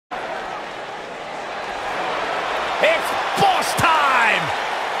It's boss time!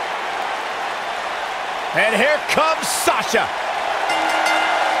 And here comes Sasha.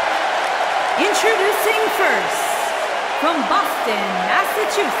 Introducing first, from Boston,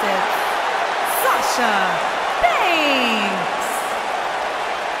 Massachusetts, Sasha Banks.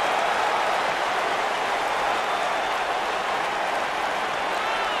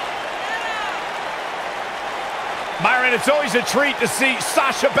 Byron, it's always a treat to see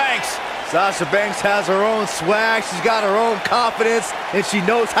Sasha Banks. Sasha Banks has her own swag, she's got her own confidence, and she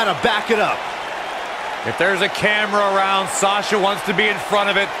knows how to back it up. If there's a camera around, Sasha wants to be in front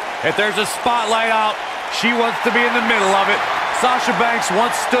of it. If there's a spotlight out, she wants to be in the middle of it. Sasha Banks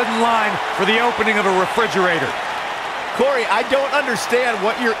once stood in line for the opening of a refrigerator. Corey, I don't understand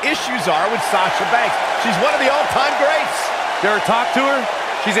what your issues are with Sasha Banks. She's one of the all-time greats. Dare talk to her?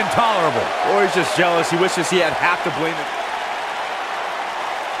 She's intolerable. Or he's just jealous. He wishes he had half the blame.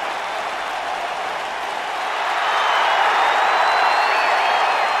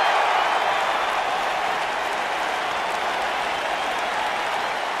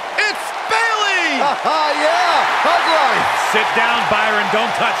 It's Bayley! Yeah! Hug life! Sit down, Byron.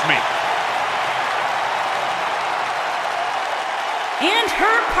 Don't touch me. And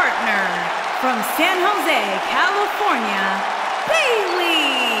her partner, from San Jose, California,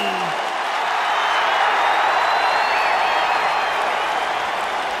 Bayley.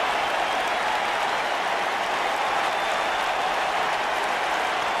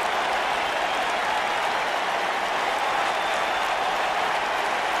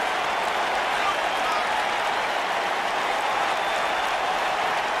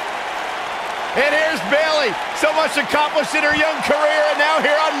 And here's Bayley. So much accomplished in her young career, and now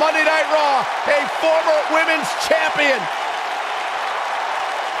here on Monday Night Raw, a former women's champion.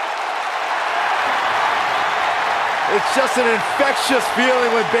 It's just an infectious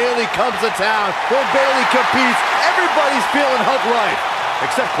feeling when Bayley comes to town. When Bayley competes, everybody's feeling hug life,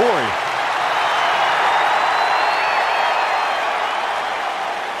 except Corey.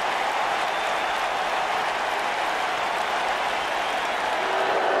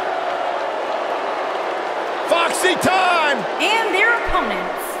 Foxy time! And their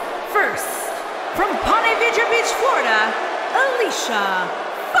opponents. First, from Ponte Vedra Beach, Florida, Alicia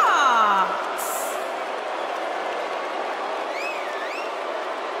Fox.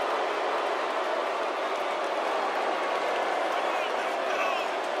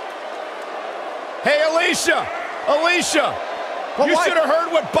 Hey, Alicia! Alicia! You should have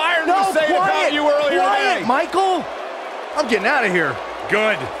heard what Byron was saying about you earlier today. Michael! I'm getting out of here.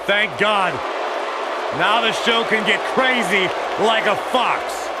 Good. Thank God. Now the show can get crazy like a fox.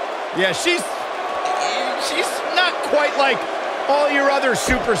 Yeah, she's not quite like all your other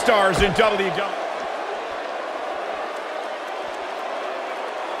superstars in WWE.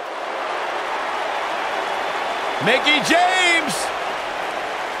 Mickie James!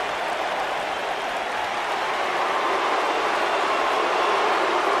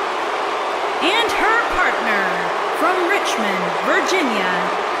 And her partner, from Richmond, Virginia,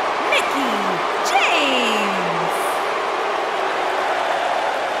 Mickie James.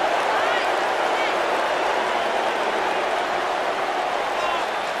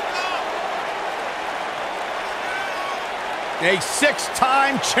 A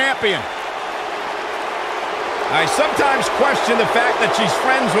six-time champion. I sometimes question the fact that she's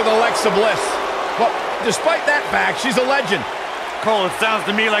friends with Alexa Bliss. But despite that fact, she's a legend. Cole, it sounds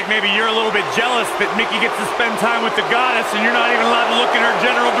to me like maybe you're a little bit jealous that Mickie gets to spend time with the goddess and you're not even allowed to look in her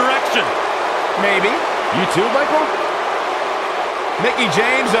general direction. Maybe. You too, Michael? Mickie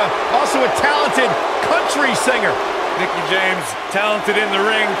James, also a talented country singer. Mickie James, talented in the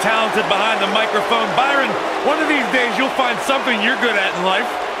ring, talented behind the microphone. Byron, one of these days you'll find something you're good at in life.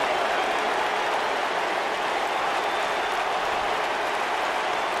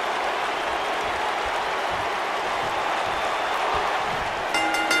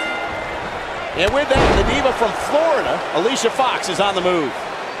 And with that, the diva from Florida, Alicia Fox, is on the move.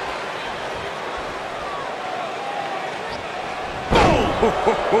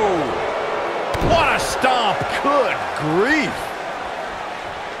 What a stomp! Good grief!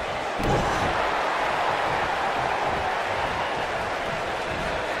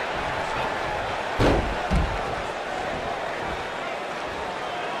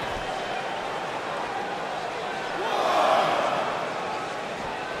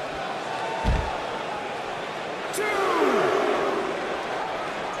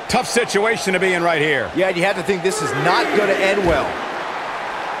 Tough situation to be in right here. Yeah, and you have to think this is not going to end well.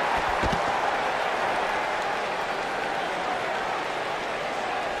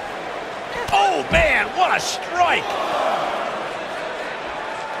 Oh, man, what a strike!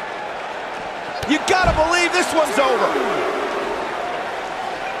 You gotta believe this one's over.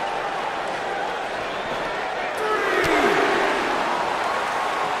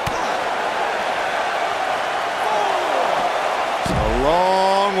 It's a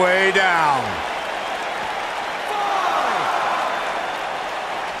long way down.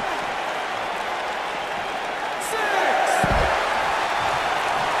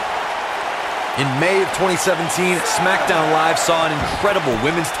 In May of 2017, SmackDown Live saw an incredible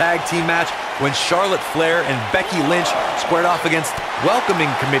women's tag team match when Charlotte Flair and Becky Lynch squared off against welcoming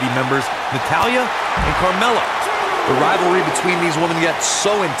committee members Natalya and Carmella. The rivalry between these women got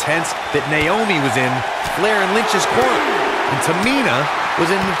so intense that Naomi was in Flair and Lynch's corner, and Tamina was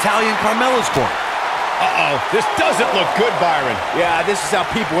in Natalya and Carmella's corner. Uh-oh, this doesn't look good, Byron. Yeah, this is how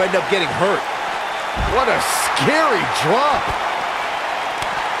people end up getting hurt. What a scary drop.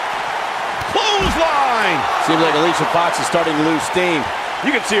 Clothesline! Seems like Alicia Fox is starting to lose steam.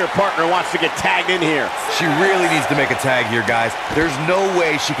 You can see her partner wants to get tagged in here. She really needs to make a tag here, guys. There's no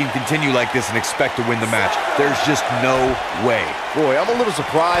way she can continue like this and expect to win the match. There's just no way. Boy, I'm a little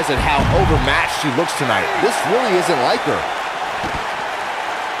surprised at how overmatched she looks tonight. This really isn't like her.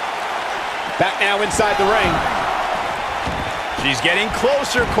 Back now inside the ring. She's getting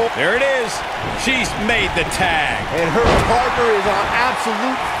closer, Cole. There it is. She's made the tag. And her partner is on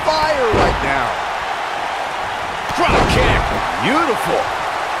absolute fire right now. Drop kick. Beautiful.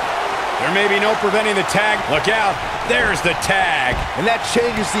 There may be no preventing the tag. Look out. There's the tag. And that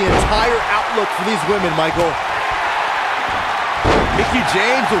changes the entire outlook for these women, Michael. Mickie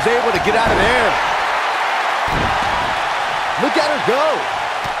James was able to get out of there. Look at her go.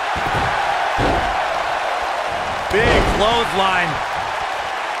 Big clothesline.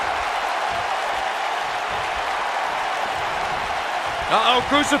 Uh-oh,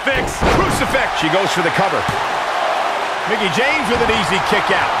 crucifix. Crucifix. She goes for the cover. Mickie James with an easy kick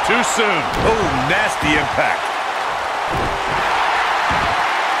out. Too soon. Oh, nasty impact.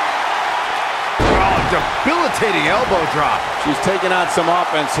 Oh, debilitating elbow drop. She's taking on some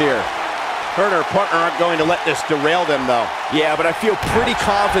offense here. Her and her partner aren't going to let this derail them, though. Yeah, but I feel pretty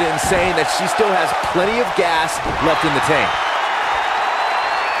confident in saying that she still has plenty of gas left in the tank.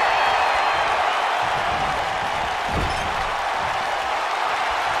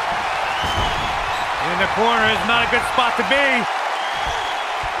 In the corner is not a good spot to be.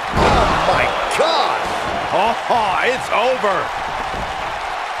 Oh, my God. Oh, it's over.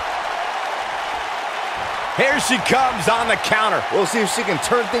 Here she comes on the counter. We'll see if she can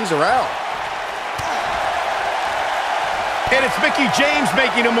turn things around. And it's Mickie James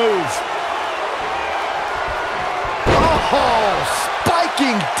making a move. Oh,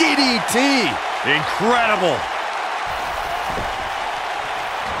 spiking DDT. Incredible.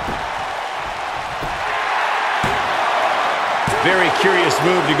 Very curious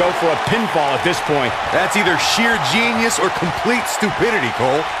move to go for a pinfall at this point. That's either sheer genius or complete stupidity,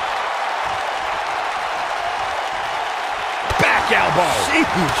 Cole. Back elbow. Gee,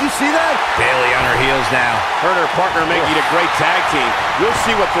 did you see that? Bayley on her heels now. Her and her partner making a great tag team. We'll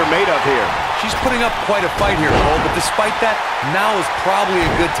see what they're made of here. She's putting up quite a fight here, Cole, but despite that, now is probably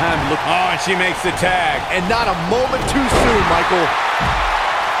a good time to look. Oh, and she makes the tag. And not a moment too soon, Michael.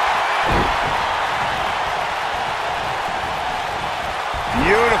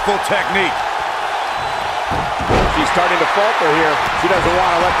 Beautiful technique. She's starting to falter here. She doesn't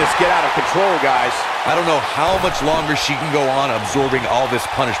want to let this get out of control, guys. I don't know how much longer she can go on absorbing all this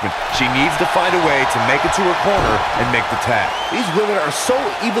punishment. She needs to find a way to make it to her corner and make the tag. These women are so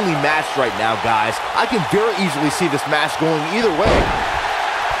evenly matched right now, guys. I can very easily see this match going either way.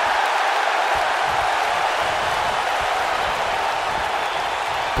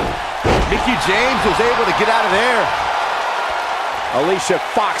 Mickie James was able to get out of there. Alicia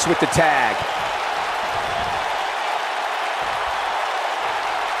Fox with the tag.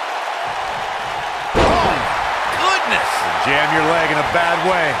 Oh, goodness. Jam your leg in a bad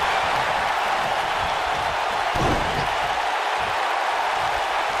way.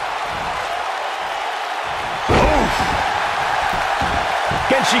 Oof.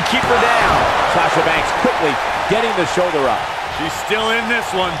 Can she keep her down? Sasha Banks quickly getting the shoulder up. She's still in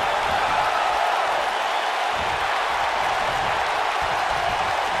this one.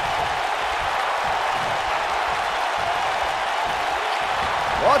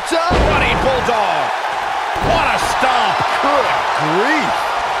 Watch out. Running bulldog. What a stomp. Good grief.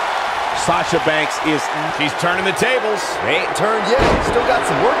 Sasha Banks is... She's turning the tables. They ain't turned yet. Still got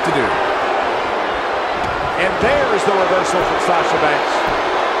some work to do. And there is the reversal from Sasha Banks.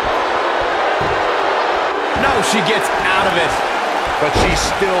 No, she gets out of it. But she's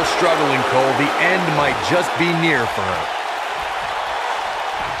still struggling, Cole. The end might just be near for her.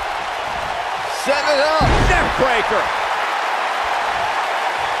 setting it up. Neck breaker.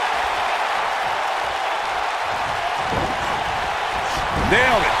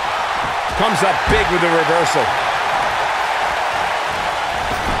 Nailed it. Comes up big with the reversal.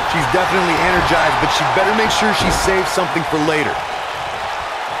 She's definitely energized, but she better make sure she saves something for later.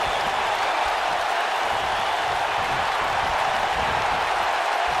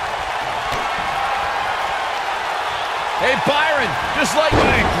 Hey, Byron, just like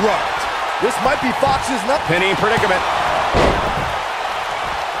bankrupt. This might be Fox's nut. Penny in predicament.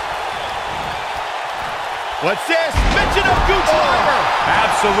 What's this? Mention of Gooch Driver.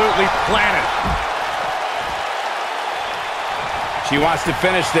 Absolutely planted. She wants to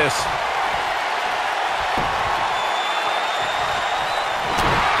finish this.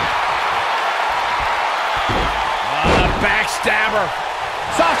 The backstabber.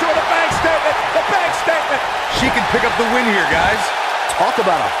 Sasha with a bank statement. The bank statement. She can pick up the win here, guys. Talk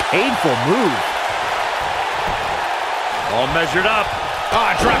about a painful move. All measured up.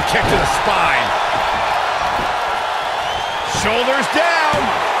 Ah, drop kick to the spine. Shoulders down.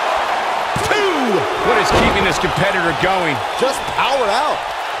 2. What is keeping this competitor going? Just powered out.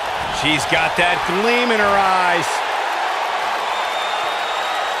 She's got that gleam in her eyes.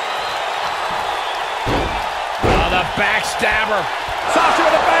 Oh, the backstabber. Sasha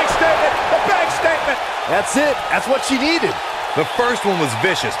with a bank statement. The bank statement. That's it. That's what she needed. The first one was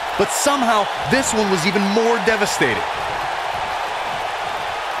vicious, but somehow this one was even more devastating.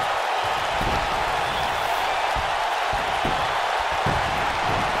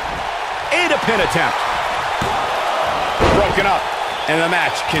 A pin attempt. Broken up, and the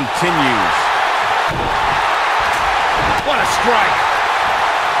match continues. What a strike.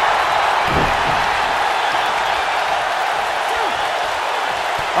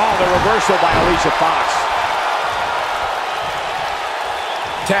 Oh, the reversal by Alicia Fox.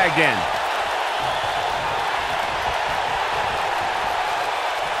 Tagged in.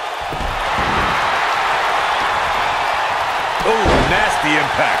 Oh, nasty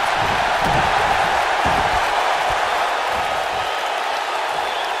impact.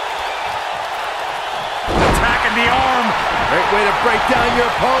 Attacking the arm. Great way to break down your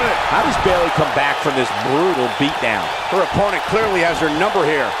opponent. How does Bayley come back from this brutal beatdown? Her opponent clearly has her number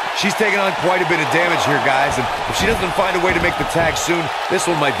here. She's taking on quite a bit of damage here, guys, and if she doesn't find a way to make the tag soon,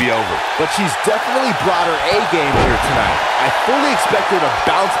 this one might be over. But she's definitely brought her A game here tonight. I fully expect her to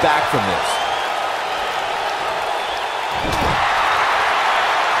bounce back from this.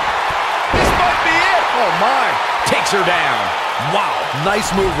 This might be it. Oh, my. Takes her down. Wow, nice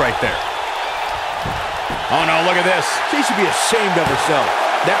move right there. Oh, no, look at this. She should be ashamed of herself.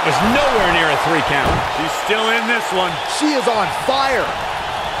 That was nowhere near a 3 count. She's still in this one. She is on fire.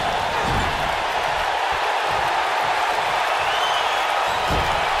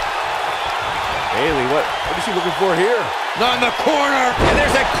 Bayley, what is she looking for here? On the corner. And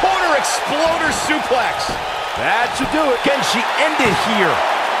there's that corner exploder suplex. That should do it. Can she end it here?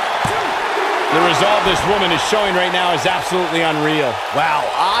 The resolve this woman is showing right now is absolutely unreal. Wow,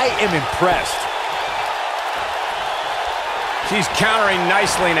 I am impressed. She's countering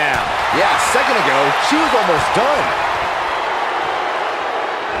nicely now. Yeah, a second ago, she was almost done.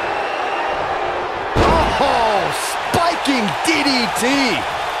 Oh, spiking DDT.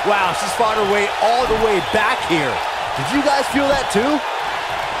 Wow, she's fought her way all the way back here. Did you guys feel that too?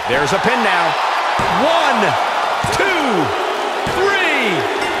 There's a pin now. 1, 2,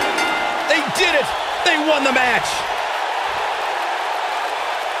 3. They did it. They won the match.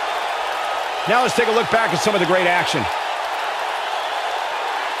 Now let's take a look back at some of the great action.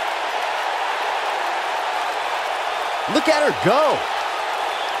 Look at her go.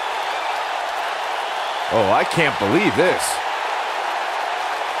 Oh, I can't believe this.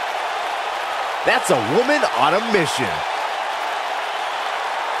 That's a woman on a mission.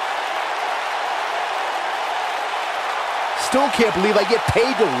 Still can't believe I get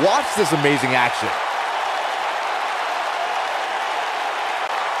paid to watch this amazing action.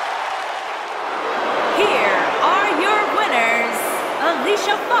 Here are your winners,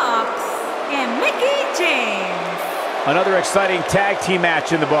 Alicia Fox and Mickie James. Another exciting tag team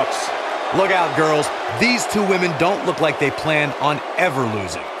match in the books. Look out, girls. These two women don't look like they planned on ever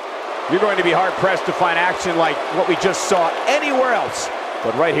losing. You're going to be hard-pressed to find action like what we just saw anywhere else,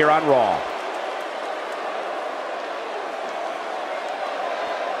 but right here on Raw.